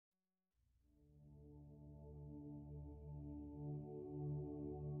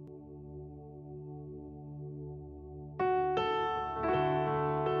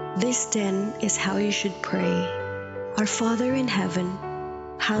This then is how you should pray. Our Father in heaven,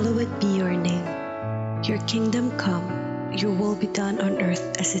 hallowed be your name. Your kingdom come, your will be done on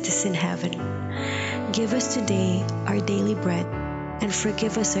earth as it is in heaven. Give us today our daily bread, and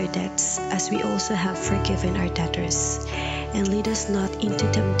forgive us our debts as we also have forgiven our debtors. And lead us not into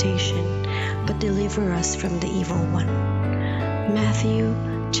temptation, but deliver us from the evil one. Matthew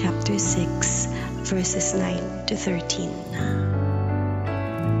chapter 6, verses 9 to 13.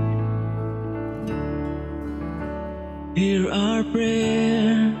 Hear our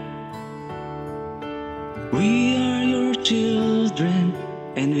prayer. We are your children,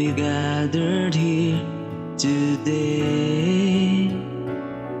 and we gathered here today.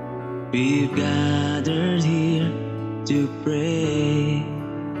 We've gathered here to pray.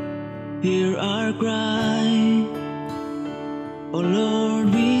 Hear our cry. Oh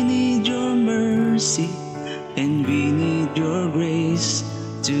Lord, we need your mercy, and we need your grace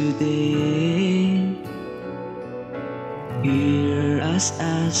today. Hear us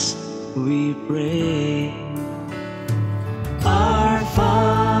as we pray. Our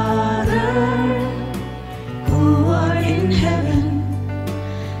Father, who art in heaven,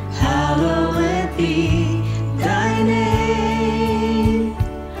 hallowed be thy name.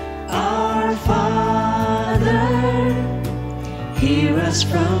 Our Father, hear us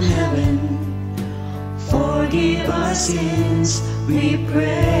from heaven. Forgive our sins, we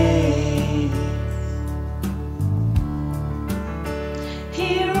pray.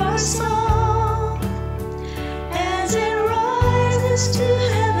 Hear our song as it rises to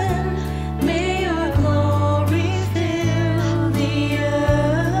heaven. May your glory fill the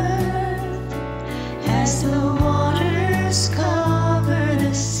earth as the waters cover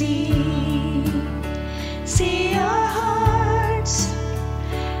the sea. See our hearts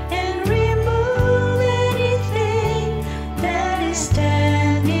and remove anything that is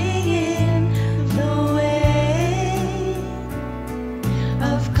standing in the way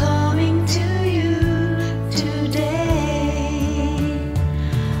of coming to you today.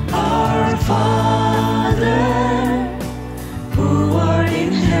 Our Father, who art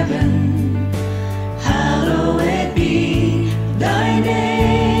in heaven, hallowed be thy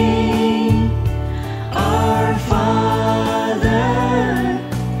name. Our Father,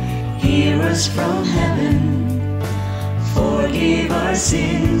 hear us from heaven. Forgive our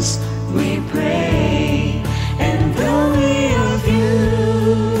sins, we pray. And though we are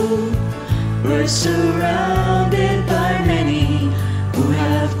few, we're surrounded by many who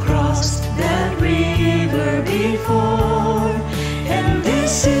have crossed that river before. And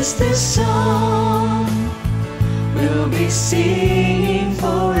this is the song we'll be singing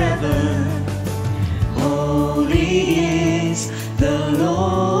forever. Holy is the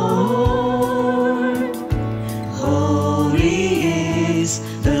Lord. Holy is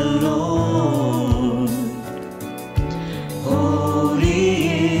the Lord. Holy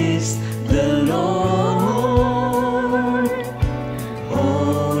is the Lord.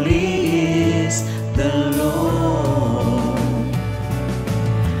 Holy is the Lord.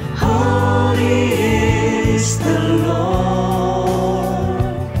 Holy is the Lord.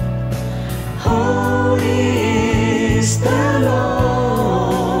 Holy is the Lord.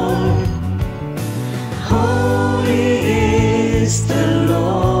 Holy is the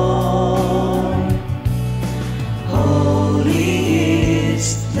Lord. Holy is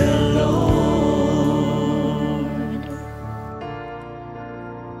the Lord.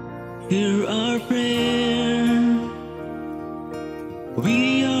 Hear our prayer.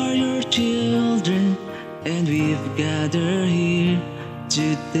 We are your children, and we've gathered here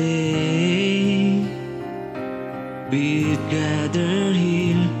today. We've gathered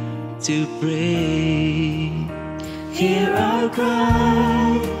here to pray. Hear our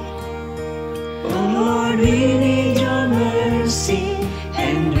cry. Oh Lord, we need your mercy,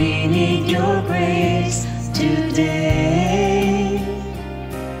 and we need your grace today.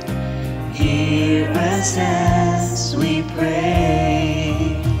 Hear us as we pray.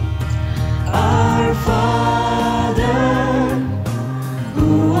 Our Father,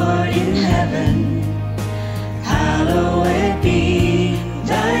 who art in heaven, hallowed be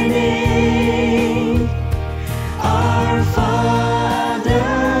thy name. Our Father,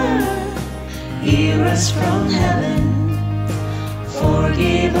 hear us from heaven.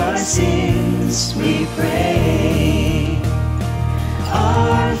 Forgive our sins, we pray.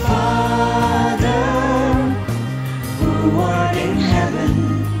 Our Father, who art in heaven,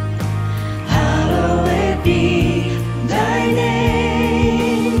 hallowed be thy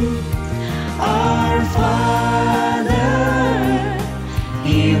name. Our Father,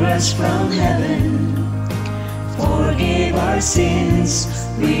 hear us from heaven. Forgive our sins,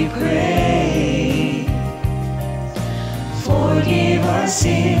 we pray. Forgive our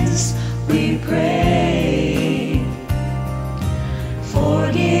sins, we pray.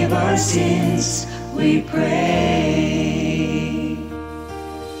 Forgive our sins, we pray.